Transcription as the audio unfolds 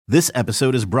This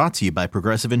episode is brought to you by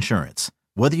Progressive Insurance.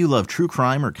 Whether you love true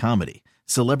crime or comedy,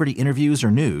 celebrity interviews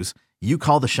or news, you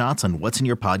call the shots on what's in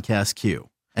your podcast queue.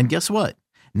 And guess what?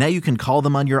 Now you can call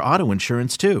them on your auto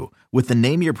insurance too with the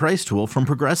Name Your Price tool from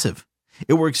Progressive.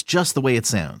 It works just the way it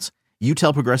sounds. You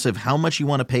tell Progressive how much you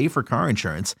want to pay for car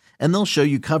insurance, and they'll show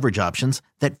you coverage options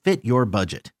that fit your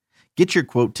budget. Get your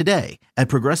quote today at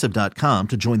Progressive.com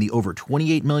to join the over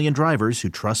 28 million drivers who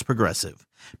trust Progressive.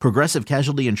 Progressive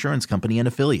Casualty Insurance Company and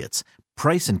Affiliates.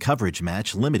 Price and coverage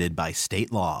match limited by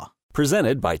state law.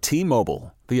 Presented by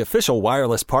T-Mobile, the official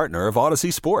wireless partner of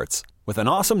Odyssey Sports. With an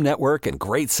awesome network and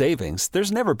great savings,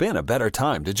 there's never been a better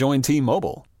time to join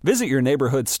T-Mobile. Visit your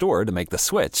neighborhood store to make the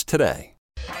switch today.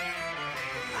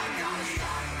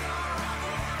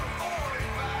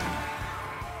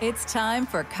 It's time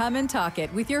for Come and Talk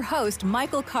It with your host,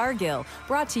 Michael Cargill,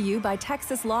 brought to you by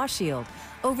Texas Law Shield.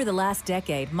 Over the last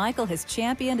decade, Michael has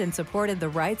championed and supported the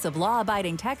rights of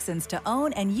law-abiding Texans to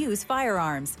own and use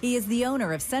firearms. He is the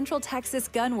owner of Central Texas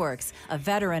Gun Works, a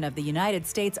veteran of the United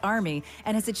States Army,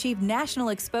 and has achieved national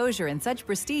exposure in such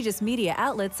prestigious media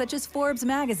outlets such as Forbes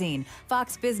Magazine,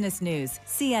 Fox Business News,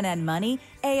 CNN Money,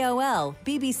 AOL,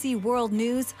 BBC World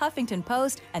News, Huffington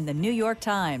Post, and the New York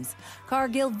Times.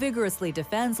 Cargill vigorously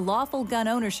defends lawful gun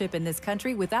ownership in this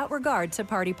country without regard to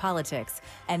party politics.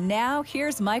 And now,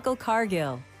 here's Michael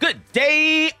Cargill. Good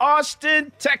day,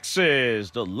 Austin,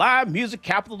 Texas, the live music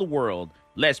capital of the world.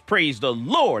 Let's praise the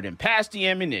Lord and pass the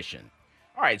ammunition.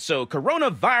 All right, so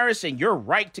coronavirus and your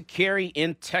right to carry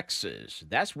in Texas.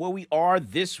 That's where we are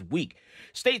this week.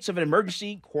 States of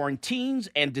emergency, quarantines,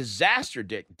 and disaster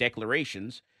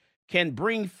declarations can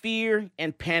bring fear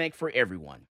and panic for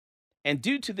everyone. And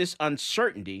due to this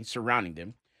uncertainty surrounding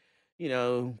them,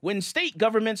 when state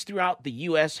governments throughout the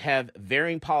U.S. have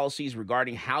varying policies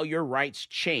regarding how your rights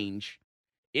change,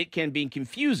 it can be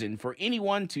confusing for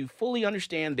anyone to fully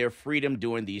understand their freedom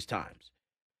during these times.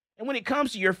 And when it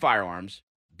comes to your firearms,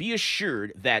 be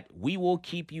assured that we will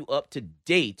keep you up to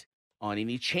date on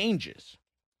any changes.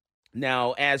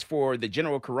 Now, as for the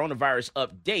general coronavirus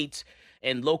updates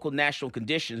and local national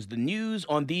conditions, the news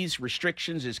on these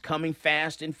restrictions is coming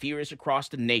fast and furious across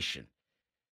the nation.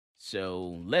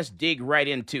 So let's dig right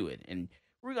into it. And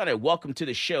we're going to welcome to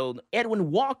the show Edwin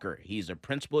Walker. He's a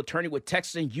principal attorney with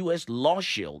Texas and U.S. Law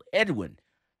Shield. Edwin,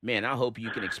 man, I hope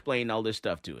you can explain all this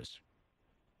stuff to us.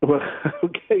 Well,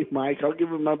 okay, Mike, I'll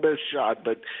give it my best shot.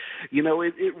 But,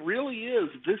 it really is.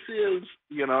 This is,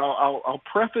 I'll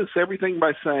preface everything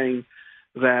by saying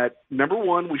that, number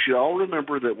one, we should all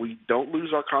remember that we don't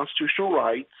lose our constitutional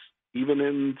rights, even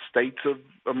in states of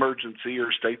emergency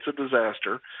or states of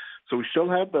disaster. So we still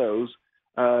have those.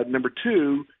 Number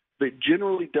two, that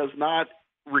generally does not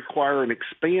require an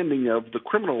expanding of the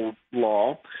criminal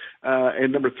law.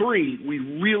 And number three, we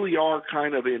really are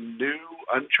kind of in new,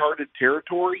 uncharted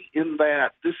territory in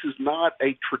that this is not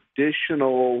a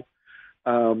traditional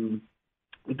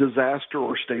disaster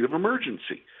or state of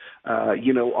emergency.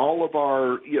 All of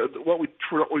our, what we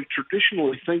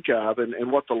traditionally think of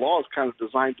and what the law is kind of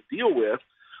designed to deal with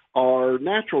are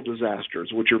natural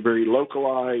disasters, which are very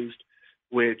localized,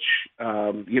 which,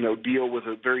 deal with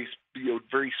a very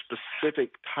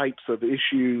specific types of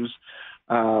issues.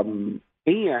 And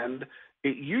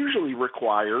it usually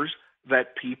requires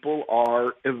that people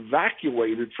are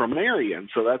evacuated from an area. And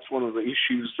so that's one of the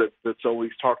issues that's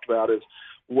always talked about is,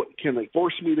 what can they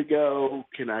force me to go?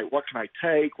 What can I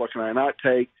take? What can I not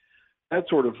take? That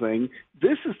sort of thing.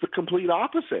 This is the complete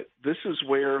opposite. This is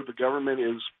where the government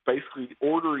is basically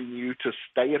ordering you to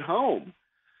stay at home,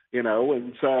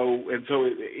 and so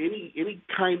any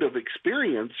kind of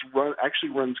experience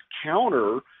actually runs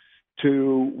counter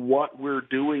to what we're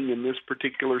doing in this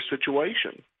particular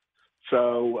situation.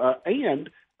 So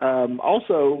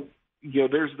also,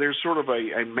 there's sort of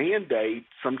a mandate.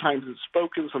 Sometimes it's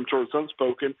spoken, sometimes it's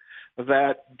unspoken,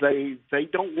 that they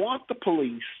don't want the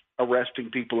police arresting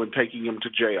people and taking them to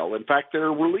jail. In fact, they're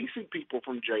releasing people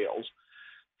from jails.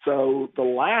 So the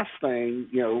last thing,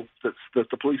 that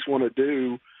the police want to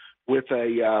do with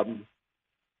a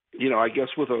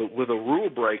rule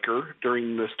breaker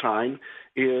during this time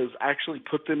is actually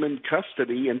put them in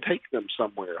custody and take them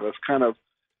somewhere. That's kind of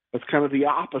the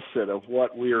opposite of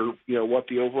what what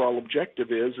the overall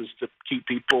objective is to keep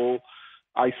people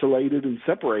isolated and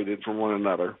separated from one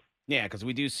another. Yeah, because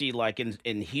we do see, like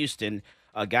in Houston,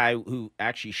 a guy who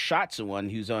actually shot someone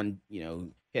who's on,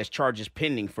 has charges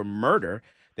pending for murder.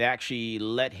 They actually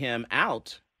let him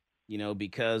out,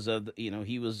 because of,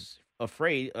 he was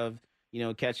afraid of,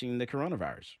 catching the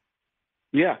coronavirus.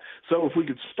 Yeah. So if we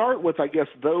could start with, I guess,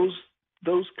 those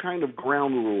kind of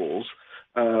ground rules,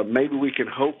 maybe we can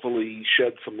hopefully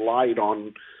shed some light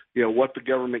on what the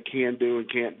government can do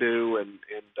and can't do,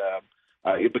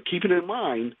 but keeping in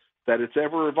mind that it's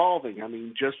ever evolving. I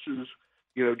mean, just as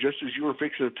you were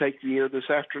fixing to take the air this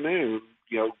afternoon,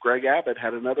 Greg Abbott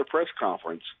had another press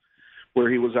conference where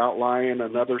he was outlining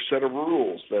another set of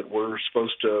rules that we're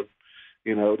supposed to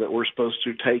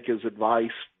take as advice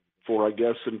for, I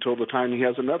guess, until the time he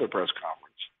has another press conference.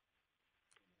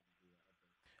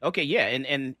 Okay, yeah,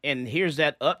 and here's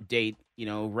that update,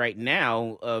 right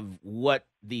now of what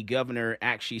the governor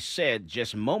actually said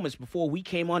just moments before we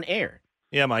came on air.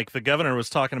 Yeah, Mike, the governor was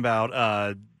talking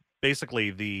about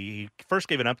basically he first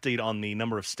gave an update on the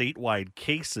number of statewide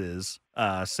cases,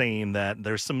 saying that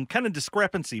there's some kind of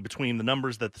discrepancy between the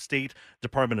numbers that the State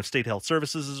Department of State Health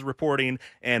Services is reporting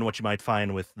and what you might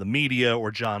find with the media or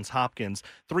Johns Hopkins.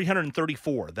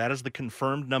 334, that is the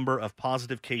confirmed number of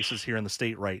positive cases here in the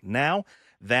state right now.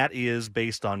 That is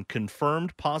based on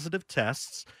confirmed positive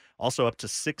tests. Also up to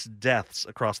 6 deaths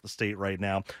across the state right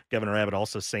now. Governor Abbott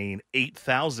also saying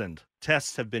 8,000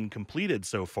 tests have been completed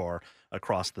so far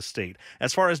across the state.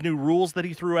 As far as new rules that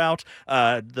he threw out,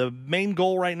 the main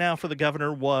goal right now for the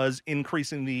governor was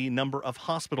increasing the number of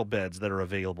hospital beds that are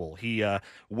available. He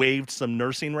waived some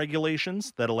nursing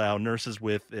regulations that allow nurses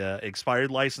with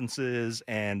expired licenses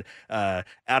and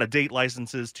out-of-date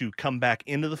licenses to come back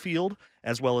into the field,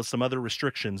 as well as some other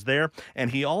restrictions there. And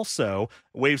he also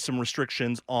waived some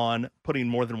restrictions on putting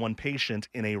more than one patient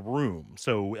in a room,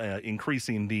 so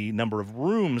increasing the number of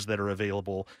rooms that are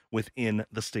available within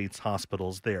the state's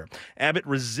hospitals there. Abbott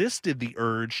resisted the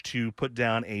urge to put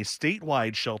down a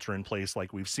statewide shelter in place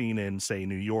like we've seen in, say,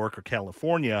 New York or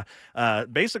California,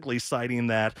 basically citing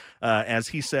that, as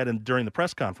he said during the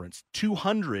press conference,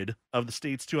 200 of the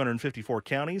state's 254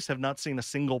 counties have not seen a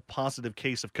single positive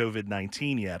case of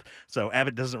COVID-19 yet. So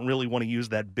Abbott doesn't really want to use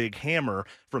that big hammer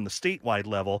from the statewide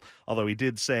level, although he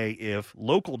did say if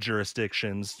local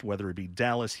jurisdictions, whether it be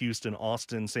Dallas, Houston,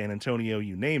 Austin, San Antonio,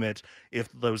 you name it, if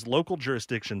those local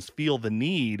jurisdictions feel the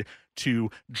need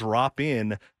to drop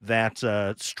in that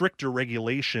stricter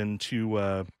regulation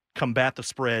to combat the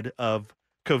spread of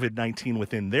COVID-19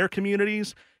 within their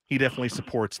communities, he definitely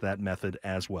supports that method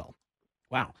as well.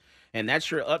 Wow. And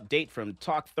that's your update from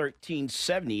Talk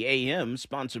 1370 AM,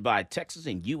 sponsored by Texas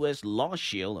and U.S. Law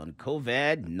Shield on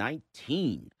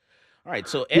COVID-19. All right,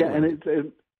 so Edwin. Yeah,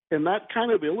 and that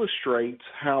kind of illustrates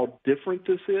how different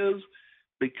this is,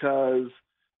 because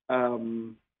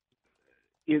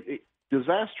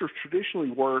disasters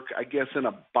traditionally work, I guess, in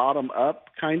a bottom-up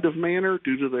kind of manner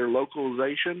due to their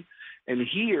localization. And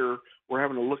here we're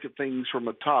having to look at things from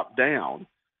a top-down.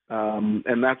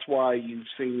 And that's why you've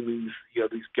seen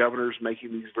these governors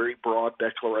making these very broad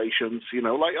declarations,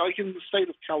 like in the state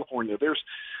of California.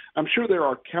 I'm sure there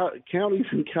are counties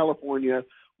in California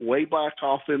way back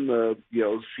off in the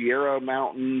Sierra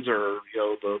Mountains or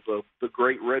the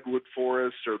Great Redwood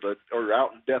Forest or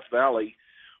out in Death Valley,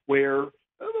 where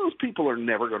those people are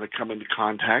never going to come into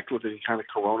contact with any kind of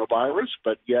coronavirus,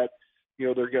 but yet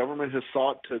their government has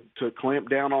sought to clamp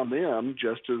down on them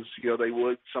just as they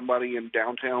would somebody in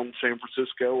downtown San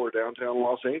Francisco or downtown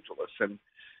Los Angeles. And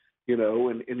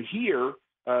and here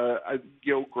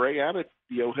Greg Abbott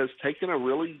has taken a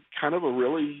really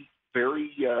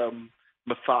very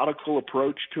methodical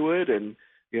approach to it, and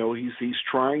he's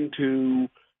trying to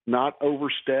not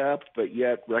overstep but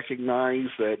yet recognize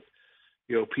that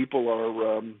people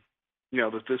are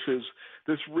that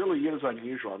this really is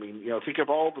unusual. I mean, think of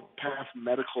all the past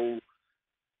medical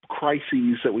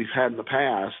crises that we've had in the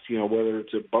past, whether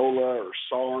it's Ebola or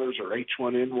SARS or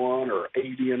H1N1 or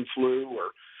avian flu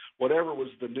or whatever was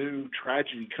the new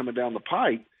tragedy coming down the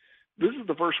pipe. This is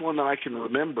the first one that I can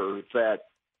remember that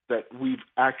we've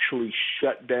actually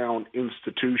shut down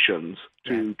institutions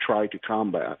to try to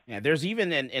combat. Yeah, there's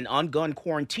even an ongoing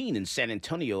quarantine in San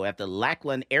Antonio at the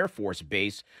Lackland Air Force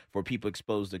Base for people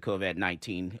exposed to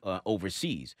COVID-19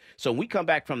 overseas. So when we come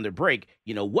back from the break,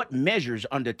 what measures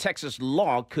under Texas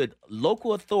law could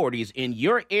local authorities in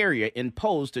your area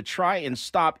impose to try and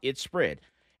stop its spread?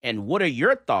 And what are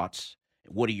your thoughts?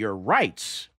 What are your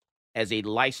rights as a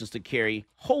license to carry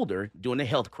holder during a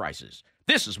health crisis?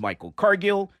 This is Michael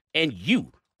Cargill, and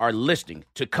you are listening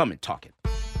to Come and Talk It.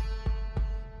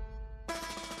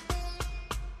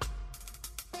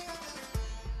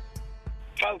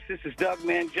 Folks, this is Doug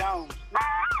Man Jones.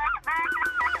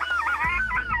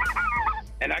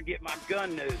 And I get my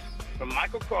gun news from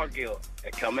Michael Cargill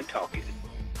at Come and Talk It.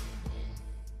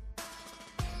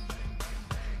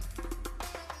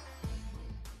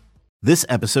 This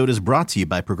episode is brought to you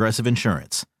by Progressive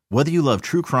Insurance. Whether you love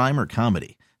true crime or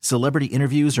comedy, celebrity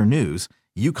interviews or news,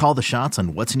 you call the shots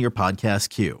on what's in your podcast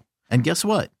queue. And guess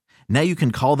what? Now you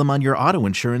can call them on your auto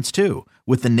insurance too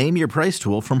with the Name Your Price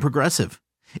tool from Progressive.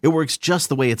 It works just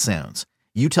the way it sounds.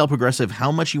 You tell Progressive how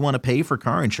much you want to pay for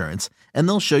car insurance, and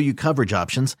they'll show you coverage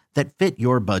options that fit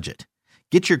your budget.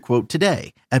 Get your quote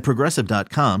today at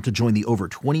Progressive.com to join the over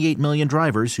 28 million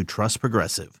drivers who trust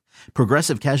Progressive.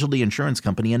 Progressive Casualty Insurance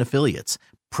Company and Affiliates.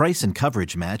 Price and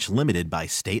coverage match limited by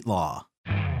state law.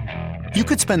 You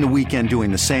could spend the weekend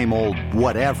doing the same old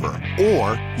whatever,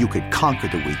 or you could conquer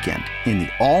the weekend in the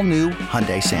all-new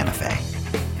Hyundai Santa Fe.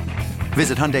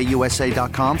 Visit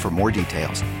HyundaiUSA.com for more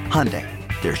details. Hyundai,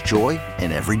 there's joy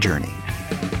in every journey.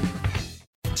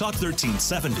 Talk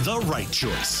 13.7, the right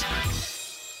choice.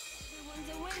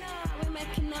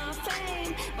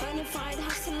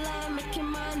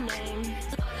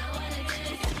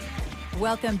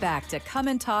 Welcome back to Come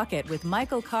and Talk It with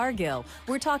Michael Cargill.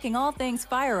 We're talking all things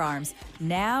firearms.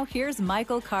 Now, here's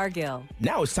Michael Cargill.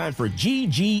 Now it's time for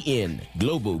GGN,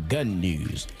 Global Gun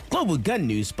News. Global Gun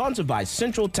News, sponsored by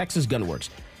Central Texas Gunworks,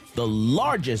 the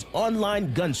largest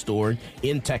online gun store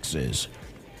in Texas.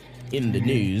 In the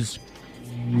news.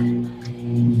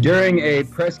 During a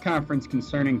press conference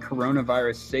concerning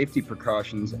coronavirus safety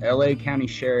precautions, LA County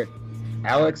Sheriff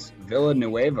Alex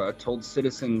Villanueva told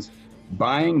citizens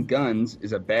buying guns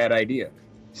is a bad idea.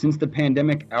 Since the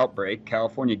pandemic outbreak,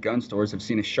 California gun stores have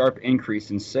seen a sharp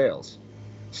increase in sales.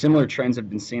 Similar trends have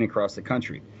been seen across the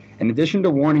country. In addition to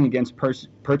warning against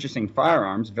purchasing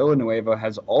firearms, Villanueva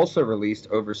has also released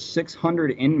over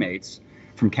 600 inmates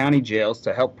from county jails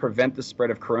to help prevent the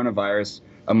spread of coronavirus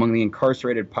among the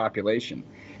incarcerated population.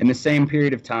 In the same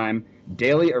period of time,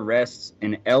 daily arrests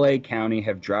in LA County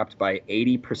have dropped by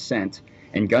 80%,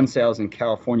 and gun sales in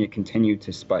California continue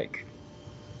to spike.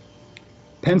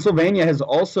 Pennsylvania has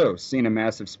also seen a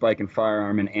massive spike in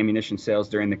firearm and ammunition sales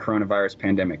during the coronavirus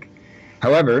pandemic.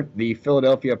 However, the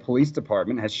Philadelphia Police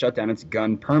Department has shut down its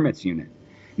gun permits unit,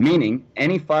 meaning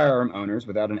any firearm owners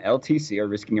without an LTC are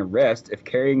risking arrest if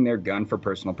carrying their gun for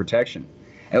personal protection.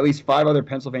 At least 5 other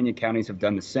Pennsylvania counties have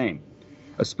done the same.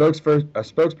 A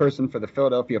spokesperson for the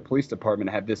Philadelphia Police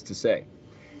Department had this to say: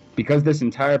 "Because this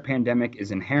entire pandemic is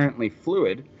inherently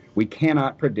fluid, we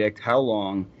cannot predict how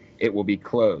long it will be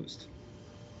closed."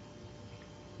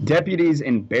 Deputies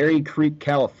in Berry Creek,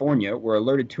 California, were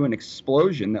alerted to an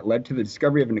explosion that led to the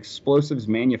discovery of an explosives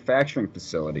manufacturing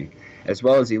facility, as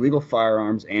well as illegal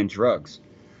firearms and drugs.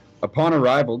 Upon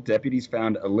arrival, deputies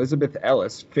found Elizabeth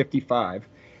Ellis, 55,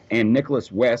 and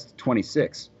Nicholas West,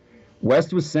 26.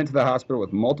 West was sent to the hospital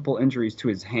with multiple injuries to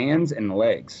his hands and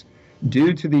legs.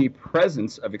 Due to the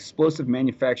presence of explosive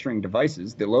manufacturing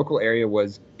devices, the local area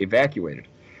was evacuated.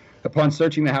 Upon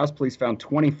searching the house, police found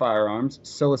 20 firearms,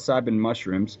 psilocybin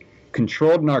mushrooms,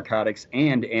 controlled narcotics,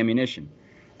 and ammunition.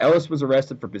 Ellis was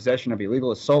arrested for possession of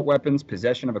illegal assault weapons,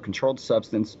 possession of a controlled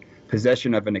substance,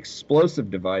 possession of an explosive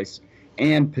device,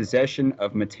 and possession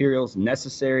of materials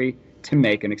necessary to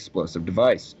make an explosive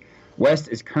device. West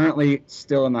is currently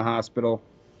still in the hospital.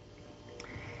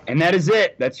 And that is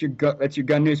it. That's your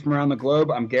gun news from around the globe.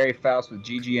 I'm Gary Faust with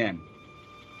GGN.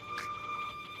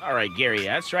 All right, Gary.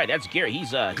 That's right. That's Gary.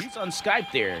 He's on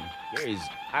Skype there. Gary's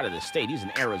out of the state. He's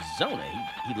in Arizona.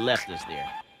 He left us there.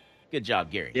 Good job,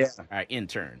 Gary. Yeah. All right,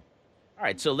 intern. All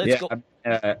right, so let's go.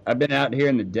 I've been out here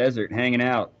in the desert hanging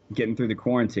out, getting through the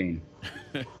quarantine.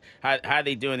 How are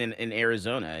they doing in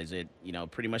Arizona? Is it,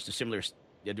 pretty much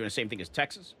they're doing the same thing as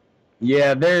Texas?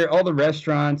 Yeah, all the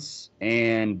restaurants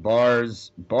and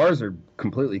bars are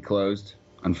completely closed,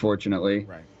 unfortunately.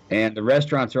 Right. And the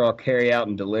restaurants are all carry out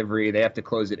and delivery. They have to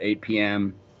close at 8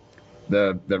 p.m.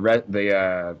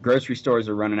 The grocery stores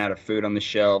are running out of food on the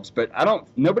shelves. But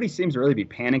nobody seems to really be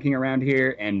panicking around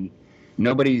here, and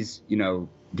nobody's,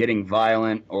 getting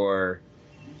violent or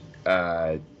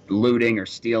looting or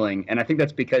stealing. And I think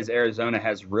that's because Arizona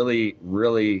has really,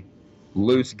 really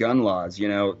loose gun laws.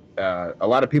 A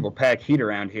lot of people pack heat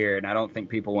around here, and I don't think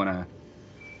people want to,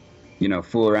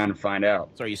 fool around and find out.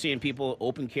 So are you seeing people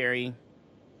open carry?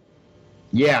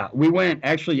 Yeah,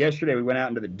 yesterday we went out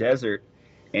into the desert,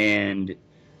 and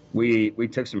we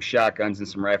took some shotguns and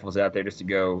some rifles out there just to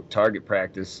go target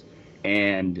practice,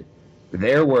 and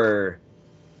there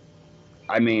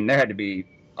had to be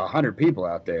 100 people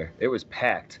out there. It was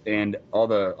packed, and all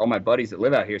my buddies that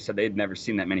live out here said they'd never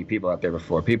seen that many people out there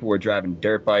before. People were driving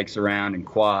dirt bikes around and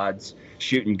quads,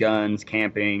 shooting guns,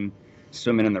 camping,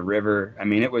 swimming in the river.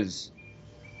 It was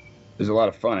a lot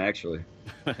of fun, actually.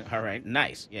 All right,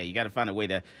 nice. Yeah, you got to find a way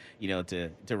to,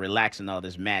 to relax in all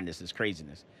this madness, this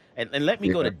craziness. And let me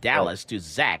go to Dallas to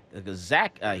Zach, because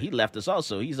Zach, he left us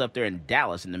also. He's up there in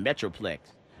Dallas in the Metroplex.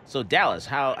 So Dallas,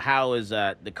 how is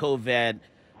the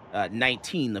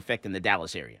COVID-19 affecting the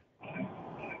Dallas area?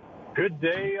 Good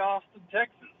day, Austin,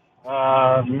 Texas.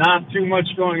 Not too much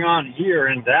going on here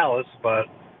in Dallas, but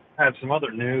I have some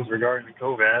other news regarding the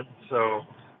COVID. So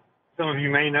some of you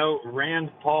may know Rand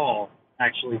Paul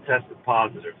actually tested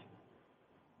positive.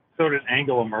 So did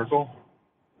Angela Merkel.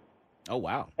 Oh,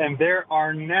 wow. And there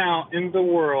are now in the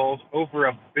world over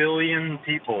 1 billion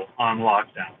people on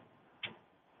lockdown.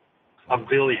 1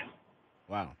 billion.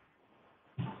 Wow.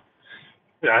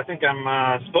 Yeah, I think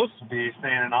I'm supposed to be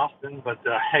staying in Austin, but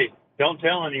hey, don't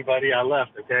tell anybody I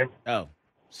left, okay? Oh,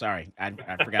 sorry. I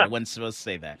forgot I wasn't supposed to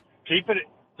say that.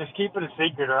 Just keep it a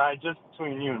secret, all right? Just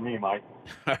between you and me, Mike.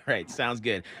 All right, sounds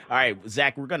good. All right,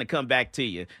 Zach, we're going to come back to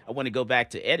you. I want to go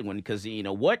back to Edwin because,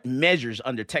 what measures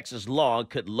under Texas law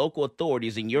could local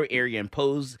authorities in your area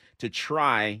impose to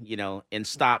try, and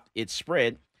stop its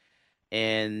spread?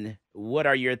 And what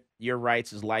are your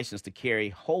rights as licensed to carry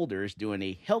holders during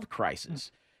a health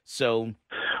crisis? So,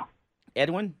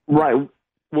 Edwin? Right.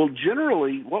 Well,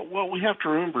 generally, what we have to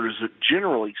remember is that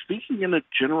generally, speaking in a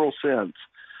general sense,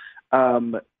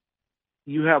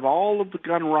 you have all of the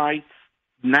gun rights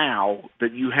now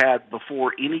that you had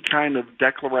before any kind of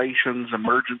declarations,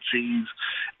 emergencies,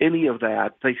 any of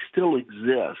that. They still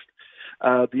exist.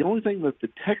 The only thing that the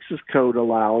Texas Code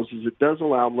allows is it does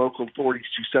allow local authorities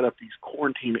to set up these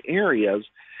quarantine areas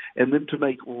and then to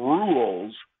make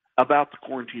rules about the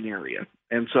quarantine area.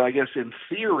 And so I guess in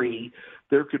theory,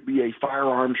 there could be a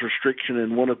firearms restriction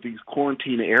in one of these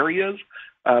quarantine areas,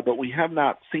 but we have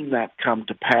not seen that come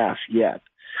to pass yet.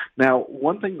 Now,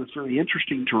 one thing that's really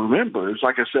interesting to remember is,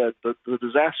 like I said, the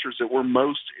disasters that we're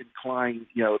most inclined,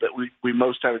 that we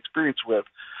most have experience with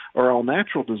are all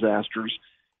natural disasters.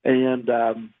 And,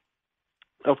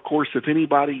 of course, if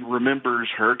anybody remembers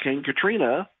Hurricane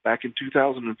Katrina back in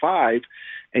 2005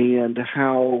 and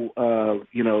how,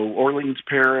 Orleans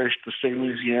Parish, the state of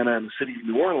Louisiana, and the city of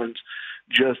New Orleans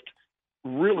just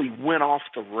really went off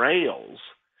the rails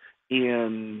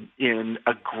in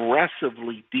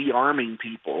aggressively de-arming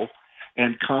people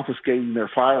and confiscating their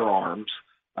firearms,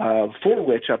 for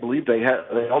which I believe they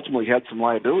ultimately had some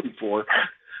liability for.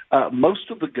 Most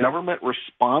of the government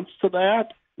response to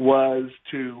that was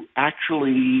to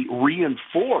actually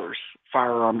reinforce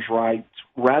firearms rights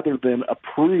rather than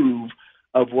approve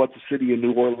of what the city of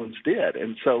New Orleans did.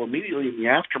 And so immediately in the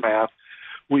aftermath,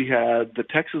 we had the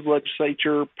Texas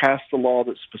legislature pass the law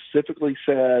that specifically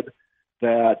said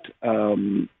that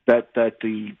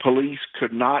the police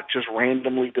could not just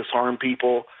randomly disarm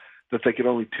people, that they could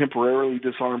only temporarily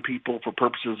disarm people for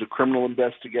purposes of criminal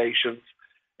investigations,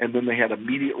 and then they had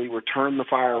immediately returned the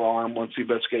firearm once the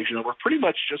investigation over. Pretty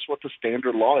much just what the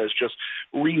standard law is, just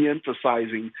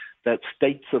re-emphasizing that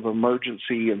states of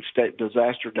emergency and state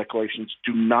disaster declarations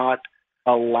do not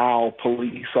allow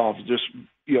police officers,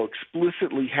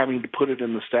 explicitly having to put it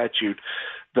in the statute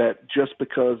that just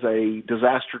because a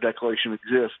disaster declaration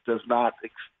exists does not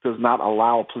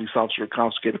allow a police officer to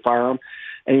confiscate a firearm.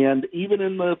 And even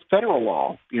in the federal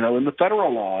law,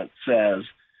 it says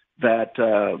that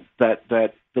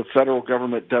the federal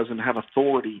government doesn't have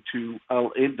authority to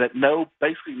no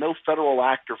federal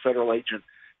act or federal agent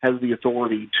has the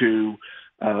authority to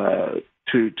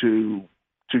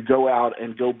go out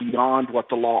and go beyond what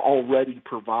the law already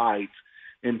provides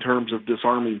in terms of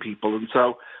disarming people. And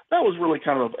so that was really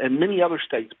and many other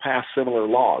states passed similar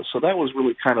laws. So that was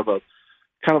really kind of a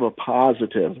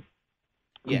positive.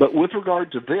 Yeah. But with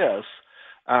regard to this,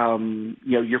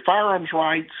 your firearms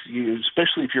rights,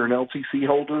 especially if you're an LTC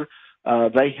holder,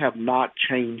 they have not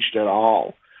changed at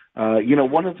all.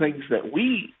 One of the things that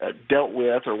we dealt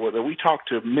with, or that we talked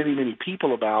to many, many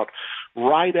people about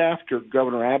right after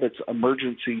Governor Abbott's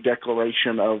emergency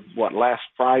declaration of last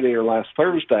Friday or last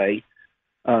Thursday,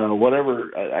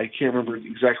 I can't remember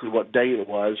exactly what day it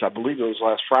was. I believe it was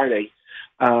last Friday.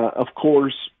 Of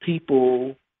course,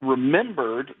 people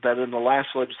remembered that in the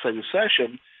last legislative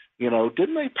session,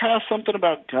 didn't they pass something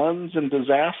about guns and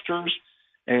disasters?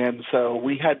 And so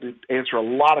we had to answer a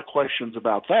lot of questions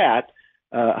about that,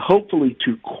 hopefully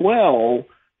to quell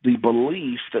the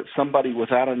belief that somebody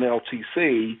without an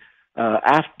LTC,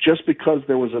 just because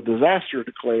there was a disaster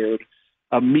declared,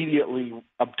 immediately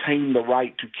obtained the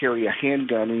right to carry a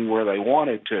handgun anywhere they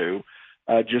wanted to,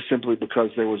 just simply because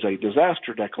there was a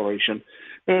disaster declaration.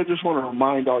 And I just want to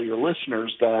remind all your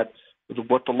listeners that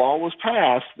what the law was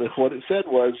passed, what it said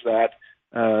was that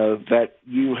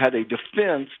you had a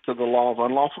defense to the law of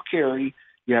unlawful carry.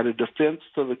 You had a defense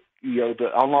to the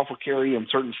unlawful carry in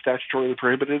certain statutorily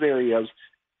prohibited areas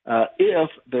if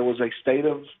there was a state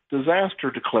of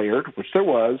disaster declared, which there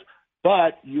was,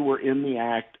 but you were in the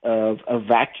act of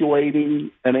evacuating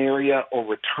an area or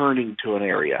returning to an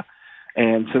area.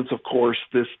 And since, of course,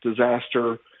 this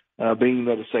disaster being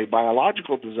that it's a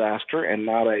biological disaster and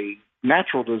not a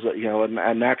natural,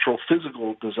 a natural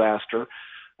physical disaster.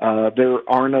 There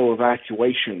are no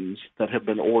evacuations that have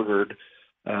been ordered,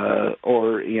 and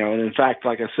in fact,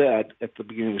 like I said at the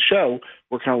beginning of the show,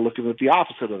 we're kind of looking at the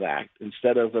opposite of that.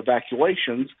 Instead of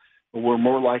evacuations, we're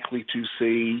more likely to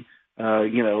see,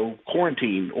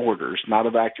 quarantine orders, not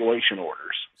evacuation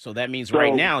orders. So that means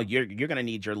right now you're going to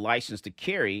need your license to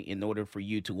carry in order for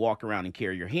you to walk around and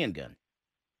carry your handgun.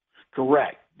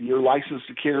 Correct. Your license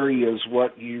to carry is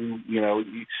what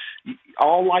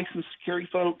all licensed to carry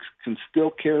folks can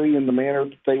still carry in the manner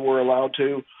that they were allowed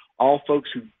to. All folks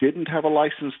who didn't have a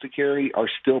license to carry are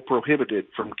still prohibited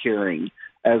from carrying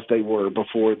as they were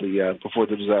before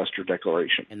the disaster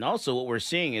declaration. And also what we're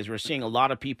seeing a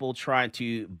lot of people trying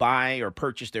to buy or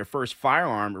purchase their first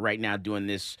firearm right now during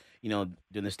this, during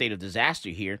the state of disaster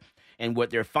here. And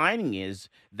what they're finding is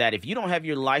that if you don't have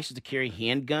your license to carry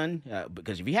handgun,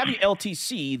 because if you have your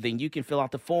LTC, then you can fill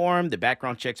out the form, the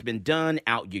background check's been done,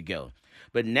 out you go.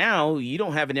 But now you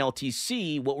don't have an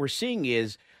LTC, what we're seeing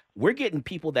is we're getting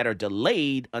people that are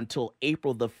delayed until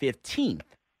April the 15th.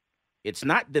 It's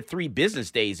not the 3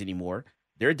 business days anymore.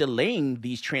 They're delaying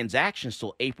these transactions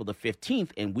till April the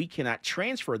 15th, and we cannot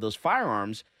transfer those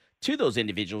firearms to those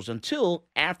individuals until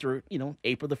after,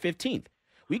 April the 15th.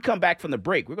 We come back from the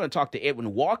break. We're going to talk to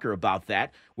Edwin Walker about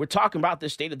that. We're talking about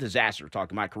this state of disaster. We're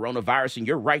talking about coronavirus and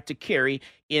your right to carry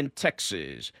in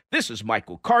Texas. This is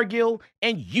Michael Cargill,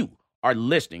 and you are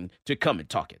listening to Come and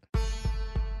Talk It.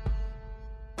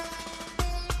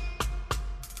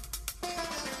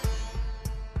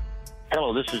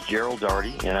 Hello, this is Gerald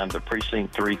Daugherty, and I'm the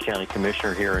Precinct 3 County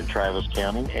Commissioner here in Travis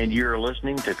County, and you're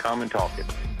listening to Come and Talk It.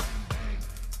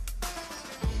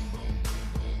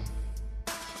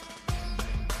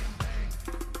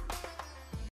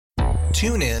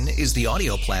 TuneIn is the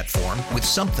audio platform with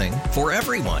something for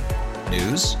everyone.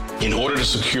 News. In order to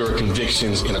secure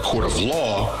convictions in a court of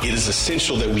law, it is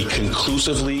essential that we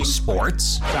conclusively.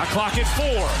 Sports. Shot clock at 4.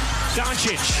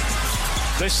 Doncic.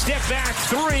 The step back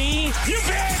 3. You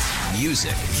bet.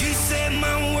 Music. You set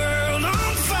my world on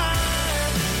fire.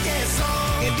 Yes,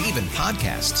 and even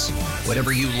podcasts.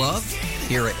 Whatever you love,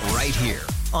 hear it right here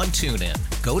on TuneIn.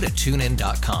 Go to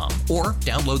TuneIn.com or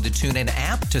download the TuneIn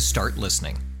app to start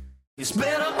listening. It's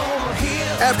better over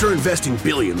here. After investing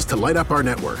billions to light up our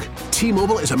network,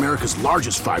 T-Mobile is America's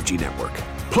largest 5G network.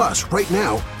 Plus, right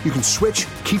now, you can switch,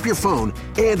 keep your phone,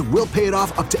 and we'll pay it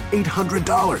off up to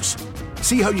 $800.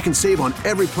 See how you can save on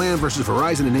every plan versus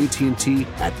Verizon and AT&T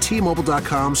at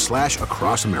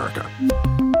T-Mobile.com/across America.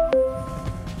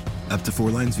 Up to 4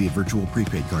 lines via virtual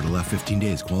prepaid card. Allow 15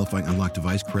 days. Qualifying unlocked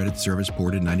device credit service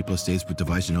ported 90+ days with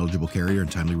device and eligible carrier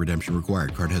and timely redemption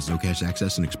required. Card has no cash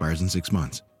access and expires in 6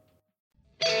 months.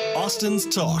 Austin's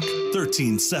Talk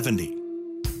 1370.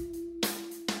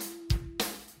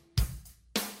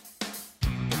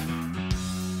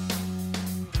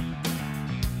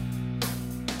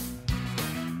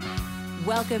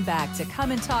 Welcome back to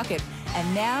Come and Talk It.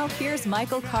 And now, here's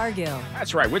Michael Cargill.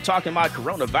 That's right. We're talking about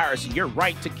coronavirus and your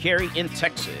right to carry in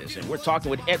Texas. And we're talking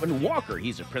with Edwin Walker.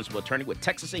 He's a principal attorney with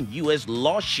Texas and U.S.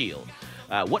 Law Shield.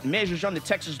 What measures under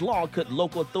Texas law could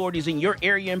local authorities in your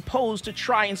area impose to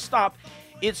try and stop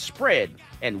its spread?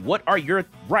 And what are your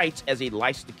rights as a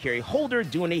license to carry holder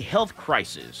during a health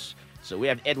crisis? So we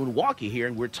have Edwin Walker here,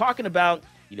 and we're talking about,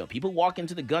 people walk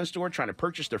into the gun store trying to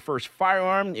purchase their first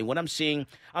firearm. And what I'm seeing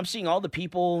all the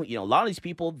people, a lot of these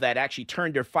people that actually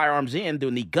turned their firearms in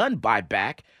during the gun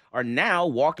buyback are now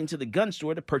walking to the gun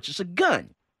store to purchase a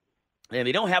gun. And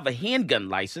they don't have a handgun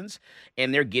license,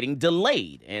 and they're getting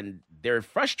delayed. And they're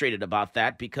frustrated about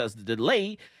that because the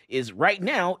delay is right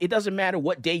now, it doesn't matter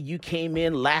what day you came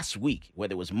in last week,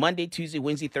 whether it was Monday, Tuesday,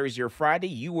 Wednesday, Thursday, or Friday,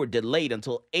 you were delayed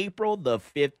until April the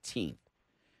 15th.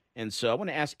 And so I want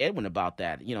to ask Edwin about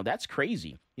that. That's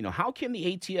crazy. How can the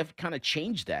ATF kind of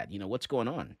change that? What's going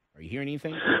on? Are you hearing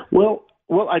anything? Well,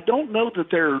 I don't know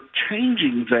that they're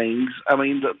changing things. I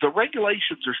mean, the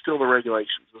regulations are still the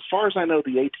regulations. As far as I know,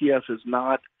 the ATF has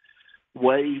not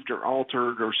waived or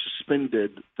altered or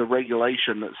suspended the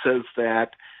regulation that says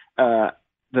that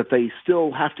they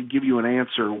still have to give you an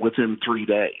answer within 3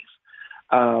 days.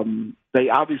 They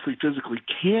obviously physically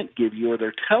can't give you, or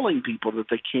they're telling people that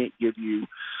they can't give you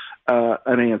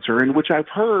an answer, in which I've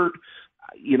heard,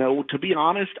 to be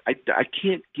honest, I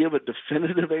can't give a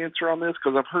definitive answer on this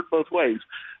because I've heard both ways.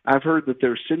 I've heard that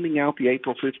they're sending out the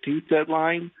April 15th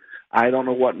deadline. I don't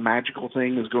know what magical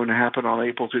thing is going to happen on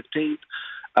April 15th.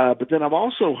 But then I've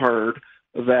also heard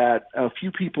that a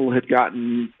few people had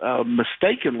gotten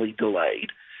mistakenly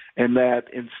delayed, and that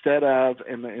instead of,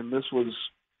 and this was,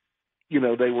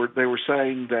 they were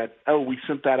saying that, we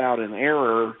sent that out in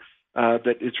error,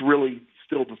 that it's really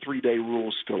still the 3-day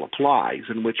rule still applies,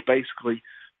 in which basically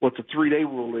what the 3-day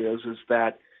rule is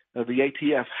that the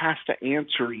ATF has to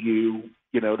answer you.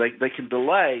 They can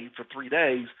delay for 3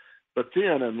 days, but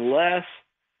then unless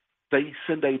they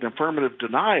send an affirmative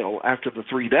denial after the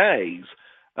 3 days,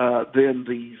 then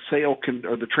the sale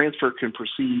or the transfer can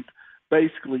proceed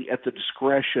basically at the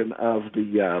discretion of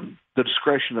the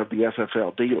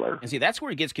FFL dealer. And see, that's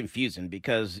where it gets confusing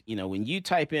because when you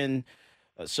type in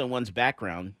someone's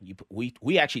background,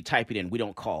 we actually type it in. We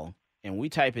don't call, and we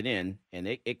type it in, and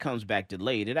it comes back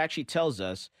delayed. It actually tells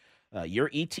us your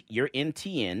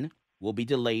NTN will be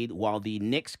delayed while the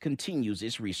NICS continues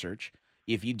its research.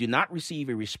 If you do not receive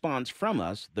a response from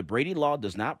us, the Brady Law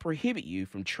does not prohibit you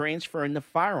from transferring the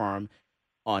firearm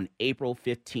on April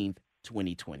 15th,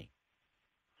 2020.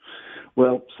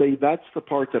 Well, see, that's the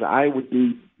part that I would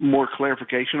need more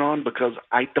clarification on, because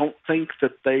I don't think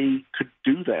that they could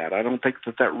do that. I don't think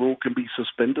that rule can be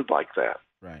suspended like that.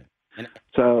 Right.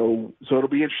 So it'll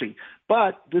be interesting.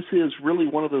 But this is really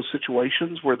one of those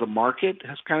situations where the market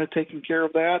has kind of taken care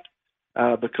of that,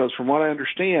 because from what I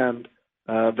understand,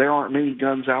 there aren't many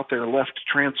guns out there left to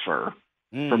transfer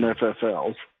from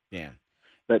FFLs. Yeah.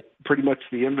 That pretty much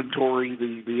the inventory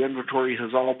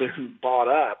has all been bought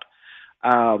up.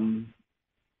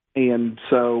 And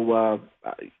so,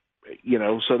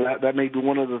 so that may be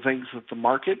one of the things that the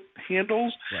market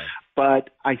handles. Right. But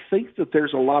I think that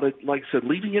there's a lot of, like I said,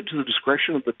 leaving it to the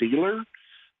discretion of the dealer.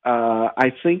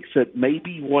 I think that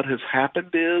maybe what has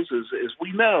happened is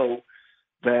we know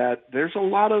that there's a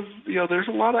lot of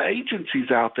agencies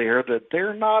out there that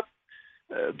they're not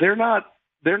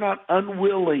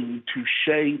unwilling to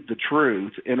shade the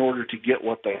truth in order to get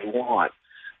what they want.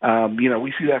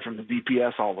 We see that from the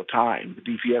DPS all the time.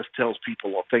 The DPS tells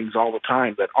people things all the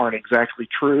time that aren't exactly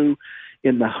true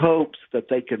in the hopes that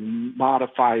they can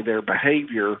modify their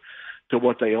behavior to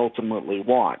what they ultimately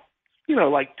want.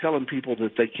 Like telling people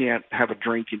that they can't have a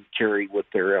drink and carry with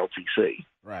their LTC.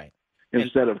 Right.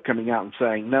 Instead of coming out and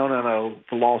saying, no,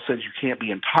 the law says you can't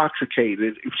be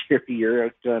intoxicated if you carry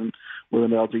your gun with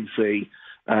an LTC.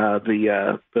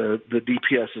 The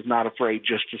DPS is not afraid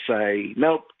just to say,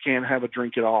 nope, can't have a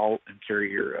drink at all and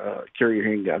carry your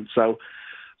handgun. So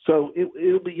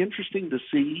it'll be interesting to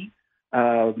see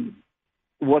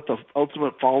what the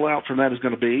ultimate fallout from that is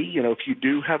going to be. If you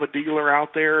do have a dealer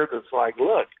out there that's like,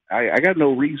 look, I got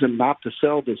no reason not to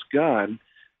sell this gun.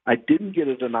 I didn't get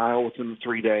a denial within the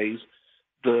 3 days.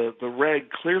 The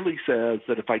reg clearly says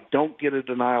that if I don't get a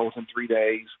denial within 3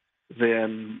 days,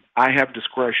 then I have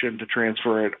discretion to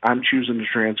transfer it. I'm choosing to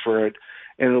transfer it.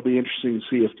 And it'll be interesting to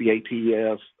see if the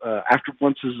ATF,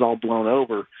 once this is all blown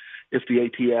over, if the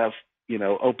ATF,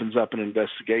 opens up an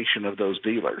investigation of those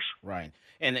dealers. Right.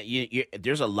 And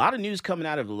there's a lot of news coming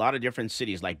out of a lot of different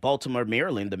cities, like Baltimore,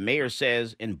 Maryland. The mayor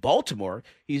says in Baltimore,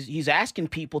 he's asking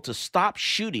people to stop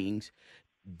shootings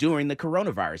during the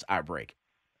coronavirus outbreak.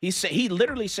 He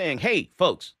literally saying, hey,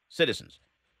 folks, citizens,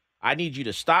 I need you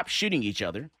to stop shooting each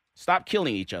other, stop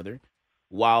killing each other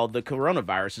while the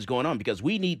coronavirus is going on, because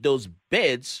we need those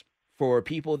beds for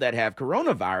people that have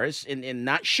coronavirus and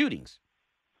not shootings.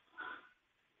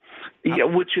 Yeah,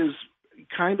 which is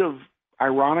kind of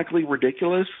ironically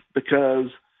ridiculous, because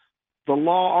the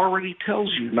law already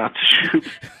tells you not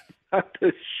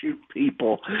to shoot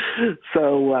people.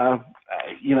 So, I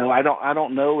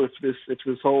don't know if this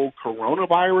whole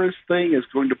coronavirus thing is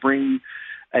going to bring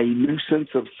a new sense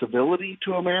of civility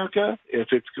to America,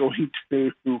 if it's going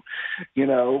to,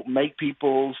 make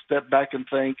people step back and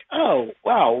think, oh,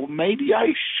 wow, maybe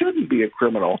I shouldn't be a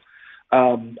criminal.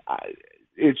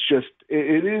 It's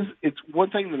one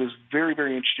thing that is very,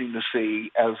 very interesting to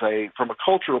see from a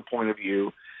cultural point of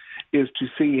view, is to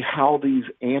see how these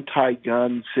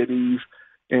anti-gun cities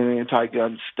and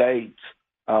anti-gun states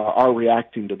are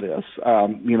reacting to this. I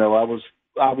was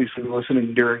obviously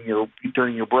listening during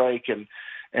your break,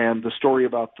 and the story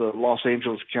about the Los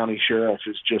Angeles County Sheriff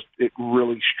it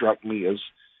really struck me as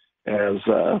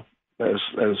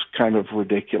kind of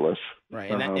ridiculous.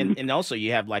 Right, and also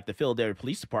you have like the Philadelphia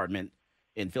Police Department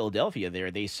in Philadelphia.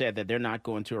 They said that they're not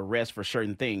going to arrest for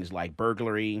certain things like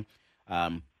burglary,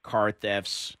 car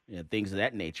thefts, things of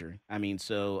that nature. I mean,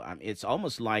 so it's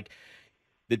almost like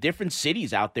the different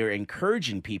cities out there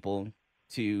encouraging people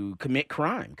to commit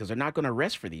crime because they're not going to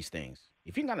arrest for these things.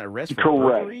 If you're not going to arrest for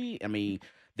burglary, I mean,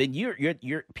 then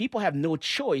your people have no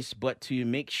choice but to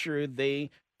make sure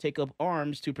they take up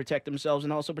arms to protect themselves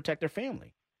and also protect their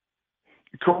family.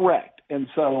 Correct. And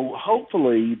so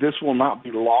hopefully this will not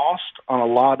be lost on a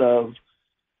lot of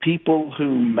people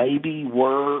who maybe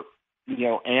were,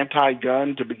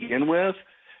 anti-gun to begin with,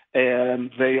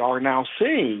 and they are now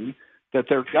seeing that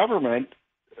their government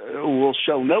will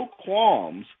show no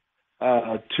qualms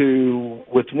to,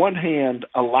 with one hand,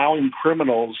 allowing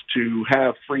criminals to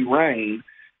have free reign,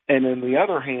 and in the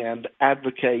other hand,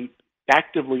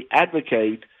 actively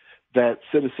advocate that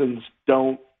citizens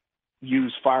don't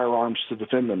use firearms to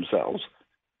defend themselves.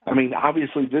 I mean,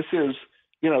 obviously, this is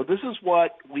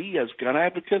what we as gun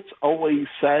advocates always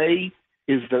say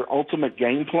is their ultimate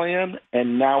game plan,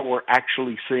 and now we're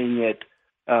actually seeing it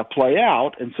play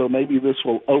out. And so maybe this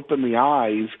will open the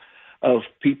eyes of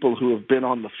people who have been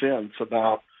on the fence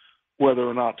about whether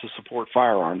or not to support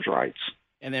firearms rights.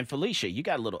 And then, Felicia, you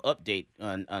got a little update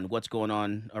on what's going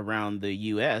on around the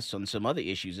U.S. on some other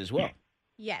issues as well.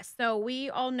 Yes. So we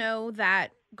all know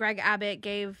that Greg Abbott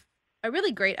gave a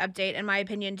really great update, in my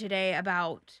opinion, today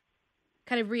about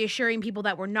kind of reassuring people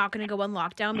that we're not going to go on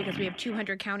lockdown because we have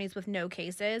 200 counties with no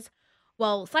cases.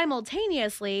 Well,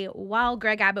 simultaneously, while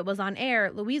Greg Abbott was on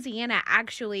air, Louisiana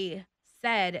actually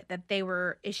said that they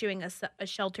were issuing a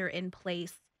shelter in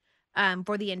place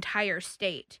for the entire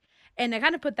state. And to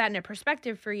kind of put that into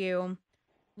perspective for you,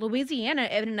 Louisiana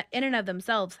in and of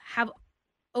themselves have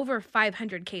over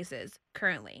 500 cases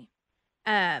currently.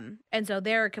 And so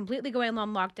they're completely going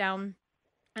on lockdown.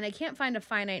 And I can't find a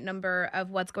finite number of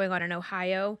what's going on in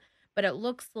Ohio, but it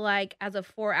looks like as of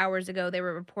 4 hours ago, they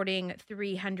were reporting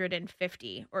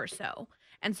 350 or so.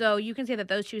 And so you can see that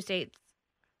those two states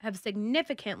have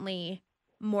significantly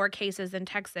more cases than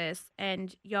Texas.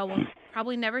 And y'all will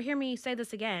probably never hear me say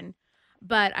this again,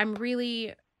 but I'm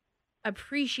really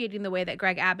appreciating the way that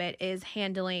Greg Abbott is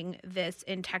handling this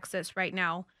in Texas right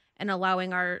now and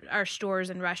allowing our stores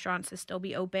and restaurants to still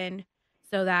be open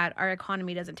so that our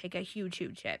economy doesn't take a huge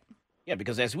hit. Yeah,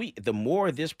 because the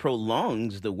more this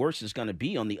prolongs, the worse it's going to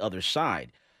be on the other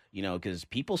side. Because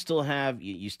people still have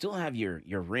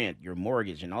your rent, your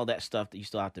mortgage, and all that stuff that you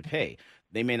still have to pay.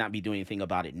 They may not be doing anything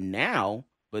about it now,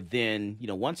 but then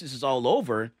once this is all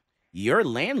over, your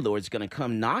landlord's going to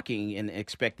come knocking and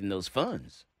expecting those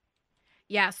funds.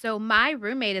 Yeah, so my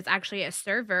roommate is actually a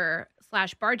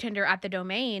server/bartender at the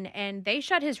Domain, and they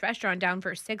shut his restaurant down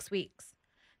for 6 weeks.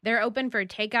 They're open for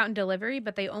takeout and delivery,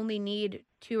 but they only need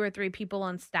 2 or 3 people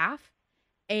on staff.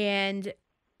 And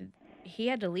he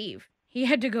had to leave. He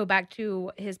had to go back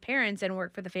to his parents and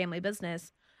work for the family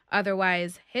business.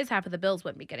 Otherwise, his half of the bills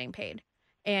wouldn't be getting paid.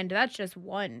 And that's just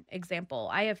one example.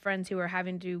 I have friends who are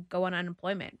having to go on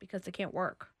unemployment because they can't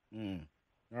work.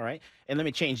 All right. And let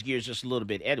me change gears just a little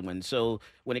bit, Edwin. So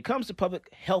when it comes to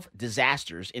public health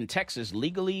disasters in Texas,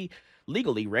 legally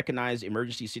recognized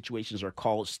emergency situations are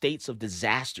called states of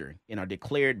disaster and are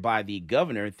declared by the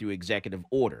governor through executive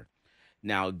order.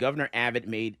 Now, Governor Abbott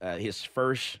made his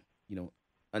first,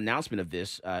 announcement of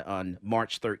this on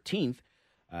March 13th.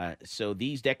 So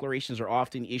these declarations are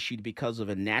often issued because of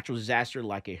a natural disaster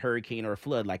like a hurricane or a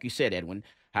flood, like you said, Edwin.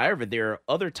 However, there are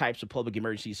other types of public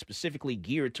emergencies specifically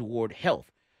geared toward health.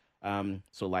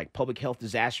 So like public health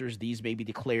disasters, these may be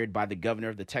declared by the governor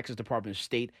of the Texas Department of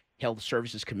State Health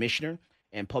Services Commissioner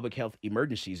and public health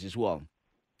emergencies as well.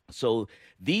 So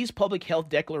these public health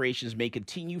declarations may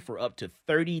continue for up to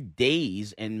 30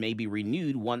 days and may be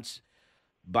renewed once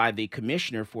by the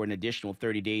commissioner for an additional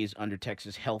 30 days under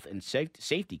Texas Health and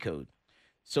Safety Code.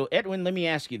 So, Edwin, let me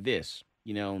ask you this.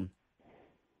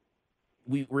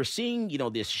 We're seeing,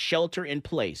 this shelter in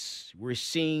place. We're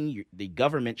seeing the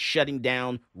government shutting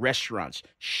down restaurants,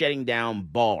 shutting down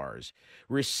bars.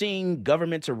 We're seeing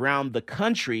governments around the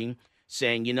country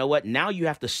saying, you know what, now you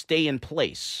have to stay in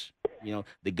place.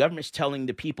 The government's telling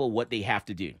the people what they have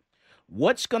to do.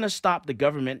 What's going to stop the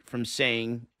government from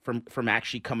saying, from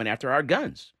actually coming after our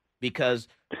guns? Because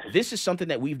this is something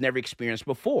that we've never experienced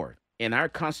before. And our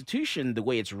Constitution, the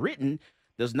way it's written,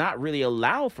 does not really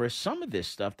allow for some of this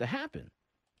stuff to happen.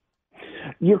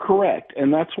 You're correct.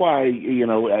 And that's why,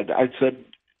 I said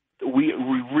we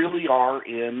really are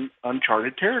in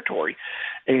uncharted territory.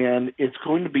 And it's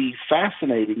going to be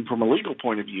fascinating from a legal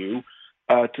point of view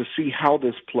to see how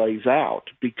this plays out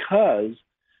because,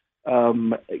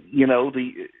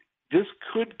 this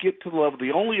could get to the level.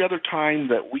 The only other time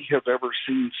that we have ever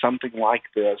seen something like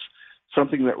this,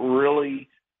 something that really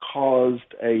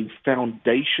caused a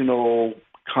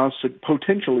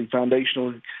potentially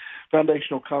foundational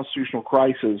constitutional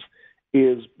crisis,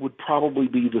 would probably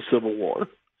be the Civil War.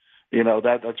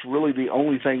 That's really the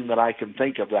only thing that I can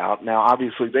think about. Now,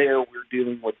 obviously, we're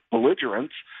dealing with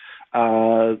belligerents,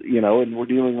 and we're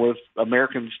dealing with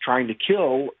Americans trying to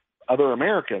kill other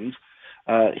Americans.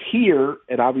 Here,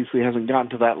 it obviously hasn't gotten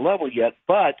to that level yet,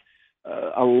 but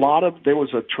there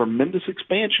was a tremendous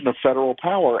expansion of federal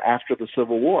power after the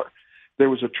Civil War. there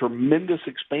was a tremendous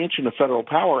expansion of federal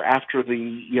power after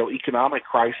the economic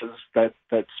crisis that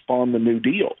spawned the New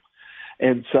Deal.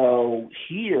 And so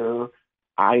here,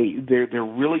 there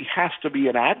really has to be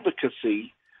an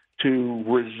advocacy to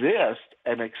resist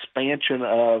an expansion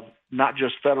of not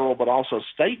just federal but also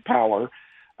state power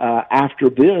after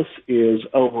this is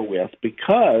over with,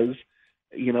 because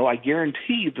I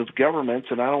guarantee that the governments,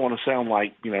 and I don't want to sound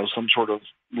like some sort of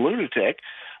lunatic,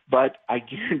 but I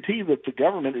guarantee that the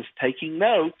government is taking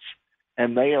notes,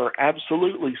 and they are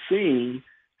absolutely seeing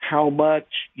how much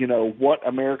what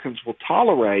Americans will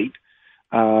tolerate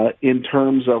in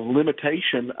terms of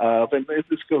limitation of, and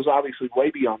this goes obviously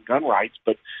way beyond gun rights,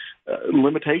 but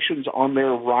limitations on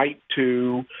their right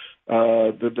to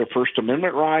their First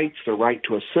Amendment rights, their right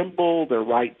to assemble, their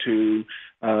right to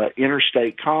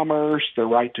interstate commerce, their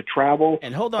right to travel.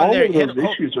 And hold on all there, of those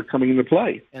issues are coming into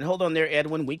play. And hold on there, Ed.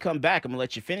 When we come back, I'm going to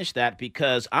let you finish that,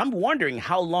 because I'm wondering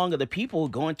how long are the people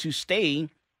going to stay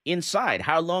inside?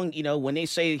 How long, when they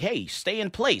say, hey, stay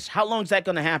in place, how long is that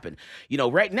going to happen?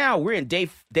 Right now we're in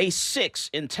day 6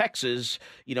 in Texas,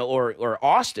 or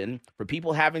Austin, for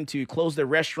people having to close their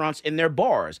restaurants and their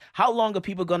bars. How long are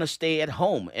people going to stay at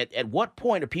home? At what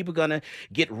point are people going to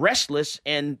get restless,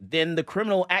 and then the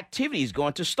criminal activity is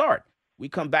going to start? We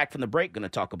come back from the break, going to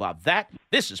talk about that.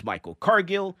 This is Michael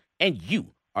Cargill, and you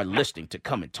are listening to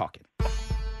Come and Talk It.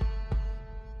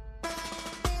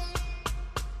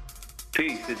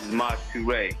 Peace, this is Maj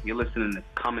Toure. You're listening to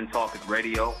Come and Talk It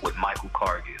Radio with Michael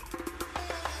Cargill.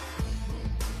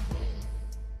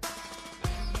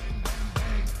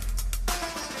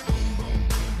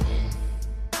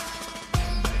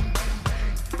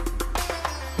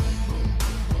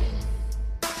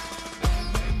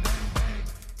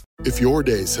 If your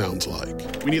day sounds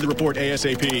like, we need the report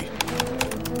ASAP,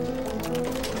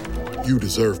 you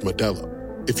deserve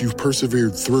Modelo. If you've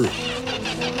persevered through,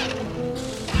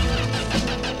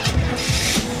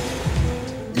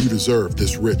 you deserve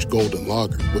this rich golden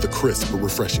lager with a crisp but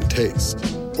refreshing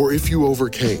taste. Or if you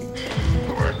overcame, 2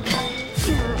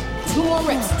 more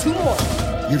reps, 2 more.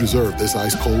 You deserve this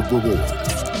ice-cold reward.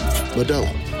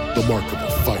 Modelo, the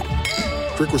Remarkable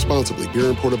Fighter. Drink responsibly.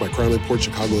 Beer imported by Crown Imports,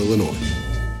 Chicago, Illinois.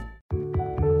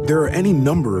 There are any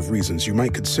number of reasons you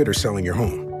might consider selling your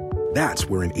home. That's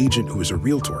where an agent who is a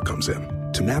realtor comes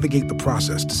in to navigate the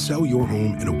process to sell your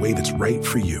home in a way that's right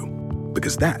for you.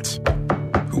 Because that's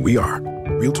who we are.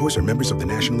 Realtors are members of the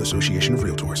National Association of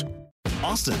Realtors.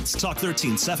 Austin's Talk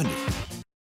 1370.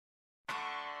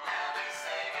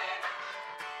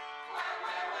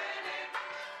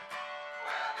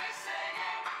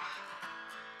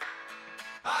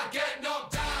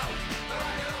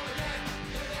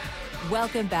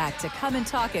 Welcome back to Come and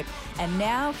Talk It. And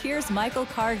now here's Michael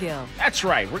Cargill. That's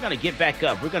right. We're going to get back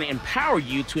up. We're going to empower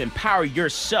you to empower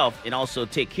yourself and also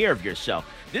take care of yourself.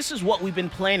 This is what we've been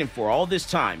planning for all this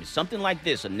time. Something like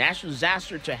this, a national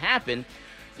disaster to happen.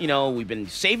 We've been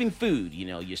saving food.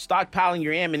 You're stockpiling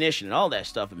your ammunition and all that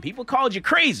stuff. And people called you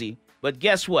crazy. But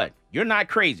guess what? You're not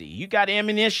crazy. You got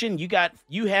ammunition.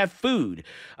 You have food.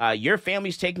 Your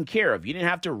family's taken care of. You didn't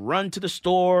have to run to the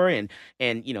store and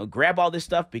grab all this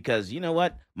stuff, because you know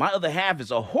what? My other half is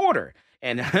a hoarder.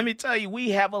 And let me tell you,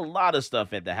 we have a lot of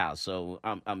stuff at the house. So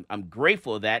I'm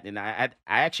grateful for that. And I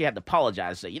actually had to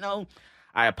apologize. Say,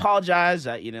 I apologize.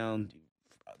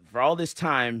 For all this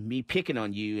time, me picking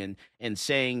on you and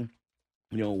saying,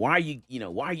 why are you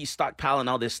stockpiling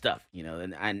all this stuff?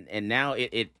 And now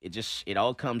it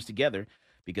all comes together,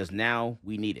 because now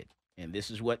we need it. And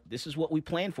this is what we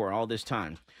planned for all this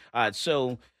time.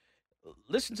 So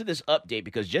listen to this update,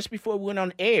 because just before we went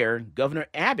on air, Governor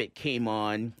Abbott came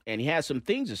on and he has some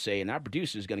things to say, and our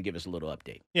producer is going to give us a little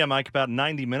update. Yeah, Mike, about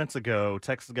 90 minutes ago,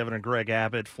 Texas Governor Greg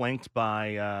Abbott, flanked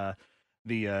by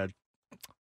the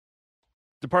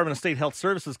Department of State Health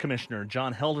Services Commissioner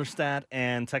John Helderstadt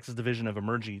and Texas Division of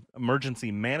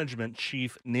Emergency Management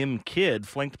Chief Nim Kidd,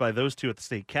 flanked by those two at the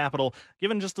state capitol,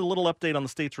 given just a little update on the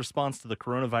state's response to the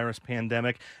coronavirus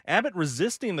pandemic. Abbott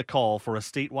resisting the call for a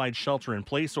statewide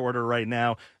shelter-in-place order right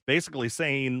now, basically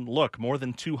saying, look, more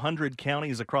than 200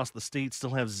 counties across the state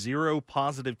still have 0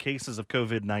 positive cases of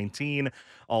COVID-19,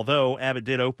 although Abbott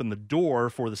did open the door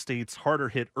for the state's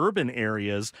harder-hit urban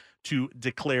areas to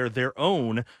declare their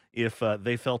own if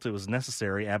they felt it was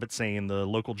necessary. Abbott saying the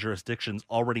local jurisdictions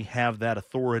already have that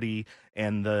authority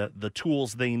and the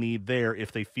tools they need there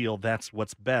if they feel that's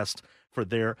what's best for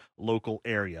their local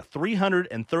area.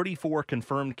 334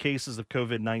 confirmed cases of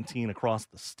COVID-19 across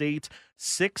the state,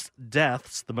 6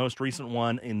 deaths, the most recent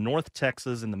one in North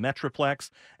Texas in the Metroplex.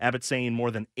 Abbott saying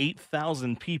more than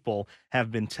 8,000 people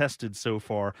have been tested so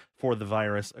far for the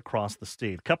virus across the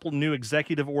state. A couple new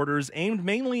executive orders aimed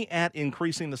mainly at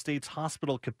increasing the state's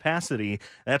hospital capacity.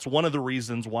 That's one of the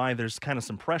reasons why there's kind of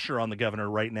some pressure on the governor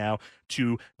right now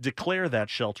to declare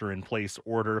that shelter-in-place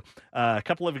order. A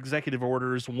couple of executive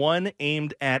orders, one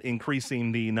aimed at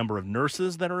increasing the number of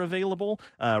nurses that are available,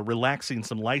 relaxing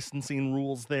some licensing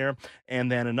rules there,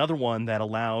 and then another one that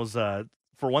allows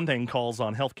for one thing, calls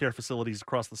on healthcare facilities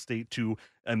across the state to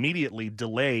immediately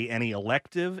delay any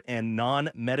elective and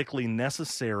non-medically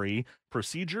necessary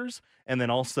procedures, and then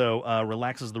also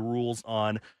relaxes the rules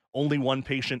on only one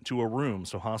patient to a room.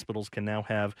 So hospitals can now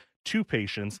have 2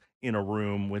 patients in a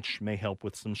room, which may help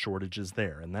with some shortages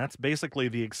there. And that's basically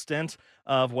the extent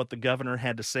of what the governor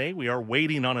had to say. We are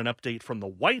waiting on an update from the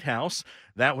White House.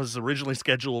 That was originally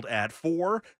scheduled at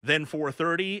 4, then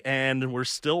 4:30, and we're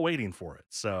still waiting for it.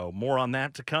 So more on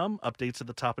that to come. Updates at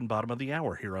the top and bottom of the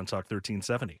hour here on Talk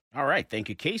 1370. All right. Thank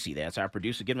you, Casey. That's our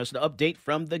producer giving us an update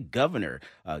from the governor,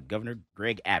 Governor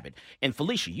Greg Abbott. And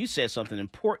Felicia, you said something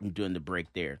important during the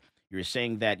break there. You were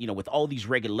saying that, with all these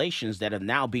regulations that are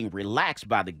now being relaxed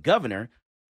by the governor,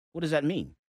 what does that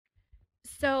mean?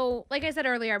 So, like I said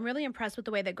earlier, I'm really impressed with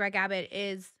the way that Greg Abbott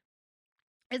is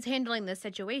handling this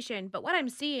situation. But what I'm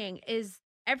seeing is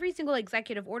every single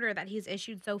executive order that he's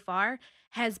issued so far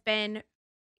has been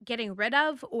getting rid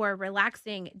of or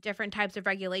relaxing different types of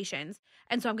regulations.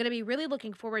 And so I'm going to be really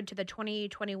looking forward to the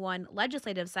 2021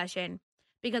 legislative session,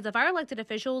 because if our elected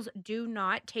officials do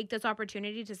not take this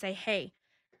opportunity to say, hey,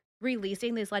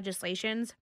 releasing these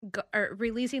regulations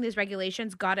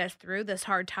got us through this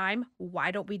hard time,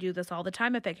 why don't we do this all the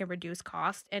time if it can reduce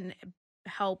cost and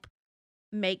help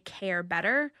make care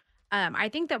better? I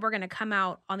think that we're going to come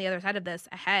out on the other side of this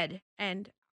ahead, and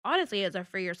honestly, as a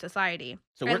freer society,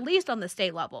 at least on the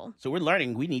state level. So we're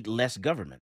learning we need less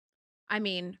government. I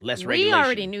mean, less we regulation.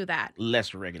 already knew that.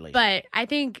 Less regulation. But I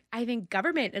think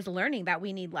government is learning that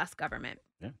we need less government.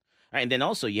 Yeah. All right, and then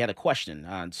also you had a question.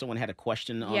 Someone had a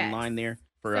question online there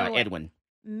for Edwin.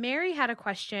 Mary had a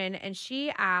question, and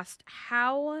she asked,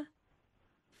 how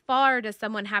far does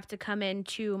someone have to come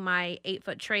into my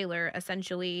 8-foot trailer,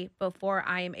 essentially, before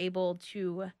I am able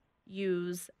to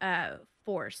use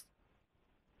force?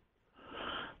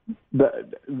 The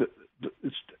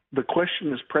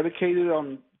question is predicated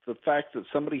on the fact that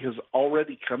somebody has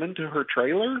already come into her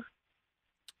trailer?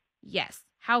 Yes.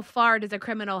 How far does a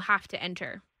criminal have to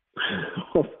enter?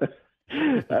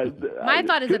 My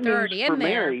thought is if they're already in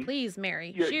there, Mary, please,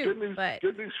 Mary, shoot.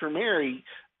 Good news for Mary.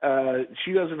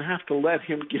 She doesn't have to let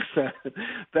him get that.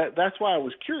 That's why I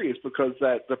was curious, because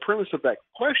the premise of that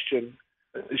question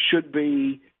should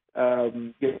be,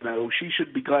 she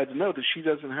should be glad to know that she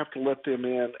doesn't have to let them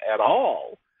in at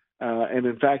all. And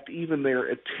in fact, even their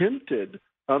attempted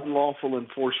unlawful and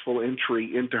forceful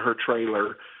entry into her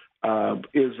trailer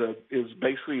is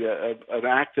basically an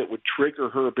act that would trigger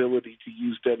her ability to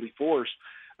use deadly force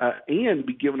and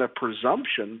be given a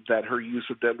presumption that her use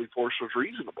of deadly force was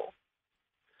reasonable.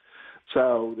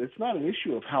 So it's not an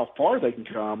issue of how far they can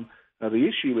come. The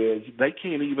issue is they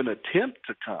can't even attempt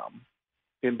to come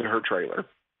into her trailer.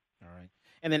 All right.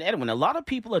 And then, Edwin, a lot of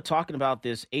people are talking about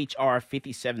this H.R.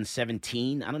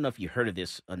 5717. I don't know if you heard of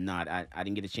this or not. I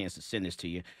didn't get a chance to send this to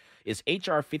you. It's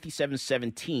H.R.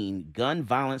 5717, Gun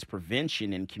Violence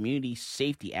Prevention and Community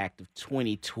Safety Act of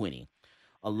 2020.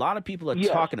 A lot of people are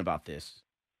talking about this.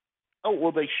 Oh,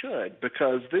 well, they should,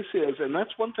 because this is, and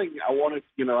that's one thing I wanted,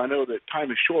 I know that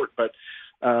time is short, but,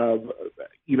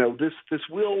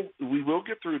 we will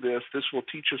get through this. This will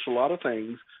teach us a lot of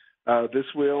things. This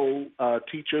will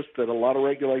teach us that a lot of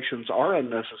regulations are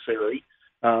unnecessary,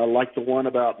 like the one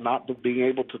about not being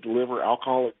able to deliver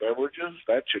alcoholic beverages.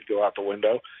 That should go out the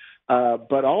window.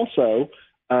 But also,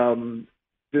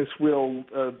 this will,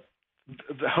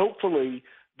 hopefully,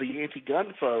 the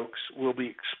anti-gun folks will be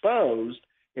exposed,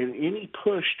 and any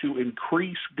push to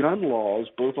increase gun laws,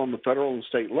 both on the federal and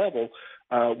state level,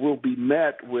 will be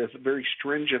met with very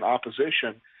stringent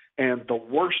opposition. And the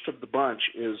worst of the bunch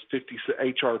is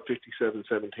H.R.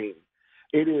 5717.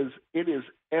 It is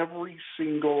every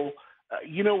single,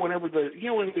 whenever the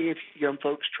anti-gun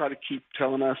folks try to keep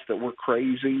telling us that we're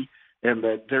crazy and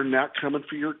that they're not coming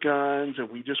for your guns and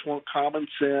we just want common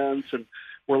sense, and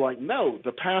we're like, no,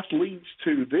 the path leads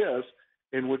to this,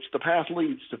 in which the path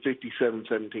leads to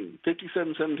 5717.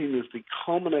 5717 is the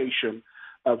culmination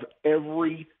of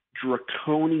every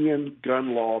draconian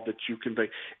gun law that you can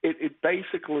take. It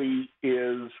basically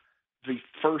is the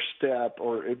first step,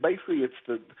 or it's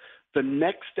the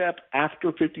next step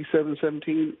after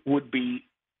 5717 would be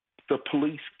the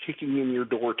police kicking in your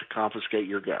door to confiscate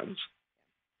your guns.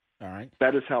 All right.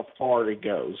 That is how far it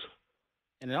goes.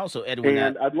 And then also, Edwin,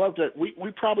 and I'd love to. We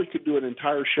probably could do an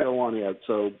entire show on it.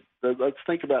 So let's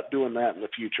think about doing that in the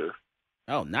future.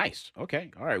 Oh, nice.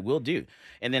 Okay. All right, we'll do.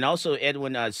 And then also,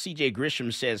 Edwin, C.J.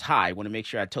 Grisham says hi. I want to make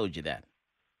sure I told you that.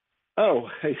 Oh,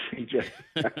 hey, C.J.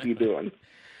 How you doing?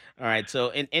 All right.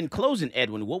 So in closing,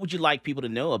 Edwin, what would you like people to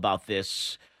know about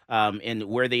this and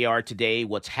where they are today,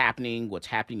 what's happening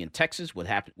in Texas,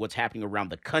 what's happening around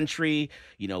the country,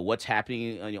 what's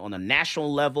happening on a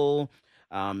national level?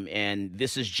 And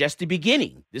this is just the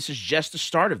beginning. This is just the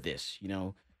start of this.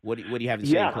 What do you have to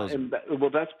say in closing? Well,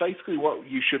 that's basically what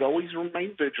you should always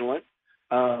remain vigilant.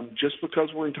 Just because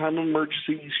we're in time of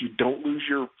emergencies, you don't lose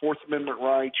your Fourth Amendment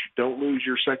rights. You don't lose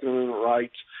your Second Amendment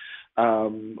rights.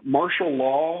 Martial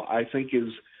law, I think, is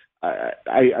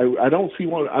I don't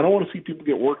want to see people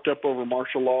get worked up over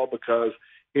martial law because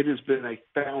it has been a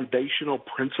foundational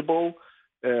principle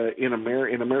in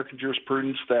American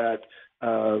jurisprudence that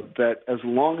as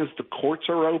long as the courts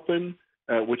are open,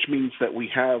 which means that we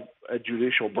have a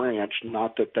judicial branch,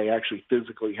 not that they actually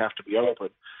physically have to be open,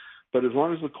 but as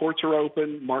long as the courts are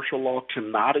open, martial law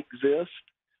cannot exist.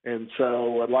 And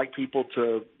so I'd like people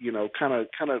to, kind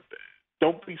of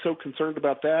don't be so concerned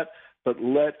about that, but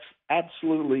let's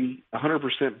absolutely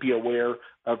 100% be aware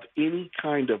of any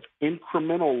kind of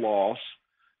incremental loss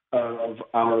of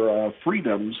our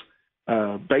freedoms,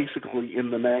 basically in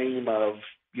the name of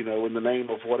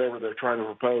whatever they're trying to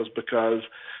propose, because,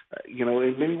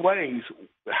 in many ways,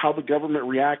 how the government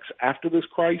reacts after this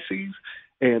crisis,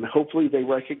 and hopefully they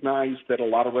recognize that a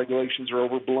lot of regulations are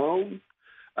overblown,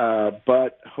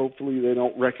 but hopefully they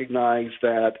don't recognize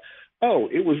that,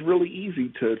 it was really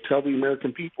easy to tell the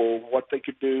American people what they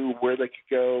could do, where they could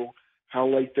go, how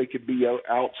late they could be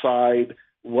outside,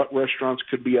 what restaurants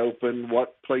could be open,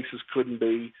 what places couldn't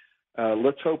be.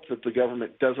 Let's hope that the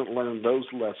government doesn't learn those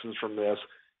lessons from this.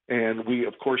 And we,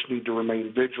 of course, need to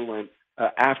remain vigilant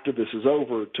after this is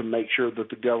over to make sure that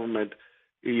the government,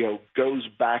 goes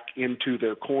back into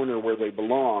their corner where they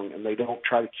belong and they don't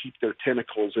try to keep their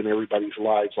tentacles in everybody's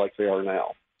lives like they are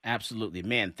now. Absolutely.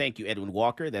 Man, thank you, Edwin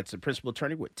Walker. That's the principal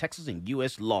attorney with Texas and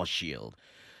U.S. Law Shield.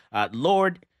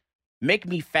 Lord, make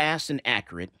me fast and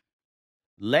accurate.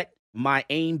 Let my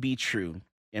aim be true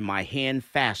and my hand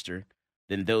faster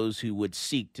than those who would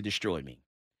seek to destroy me.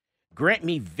 Grant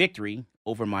me victory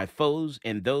over my foes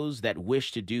and those that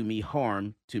wish to do me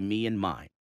harm to me and mine.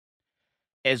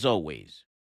 As always,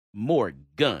 more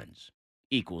guns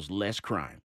equals less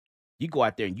crime. You go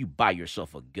out there and you buy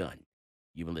yourself a gun.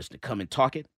 You've been listening to Come and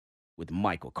Talk It with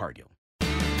Michael Cargill.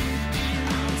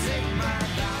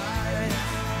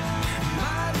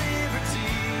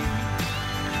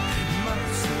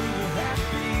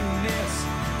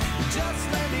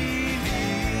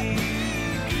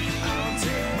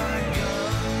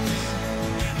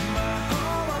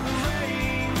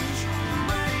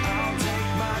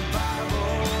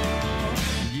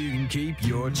 Keep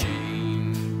your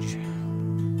change.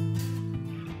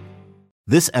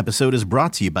 This episode is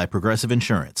brought to you by Progressive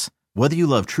Insurance. Whether you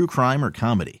love true crime or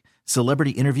comedy,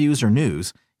 celebrity interviews or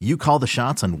news, you call the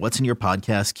shots on what's in your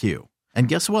podcast queue. And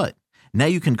guess what? Now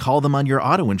you can call them on your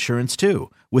auto insurance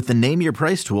too with the Name Your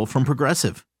Price tool from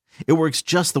Progressive. It works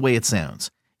just the way it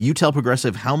sounds. You tell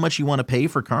Progressive how much you want to pay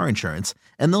for car insurance,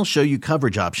 and they'll show you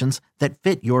coverage options that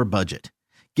fit your budget.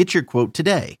 Get your quote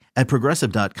today at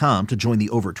Progressive.com to join the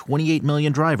over 28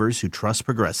 million drivers who trust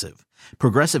Progressive.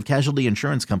 Progressive Casualty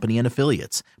Insurance Company and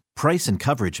Affiliates. Price and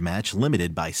coverage match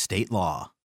limited by state law.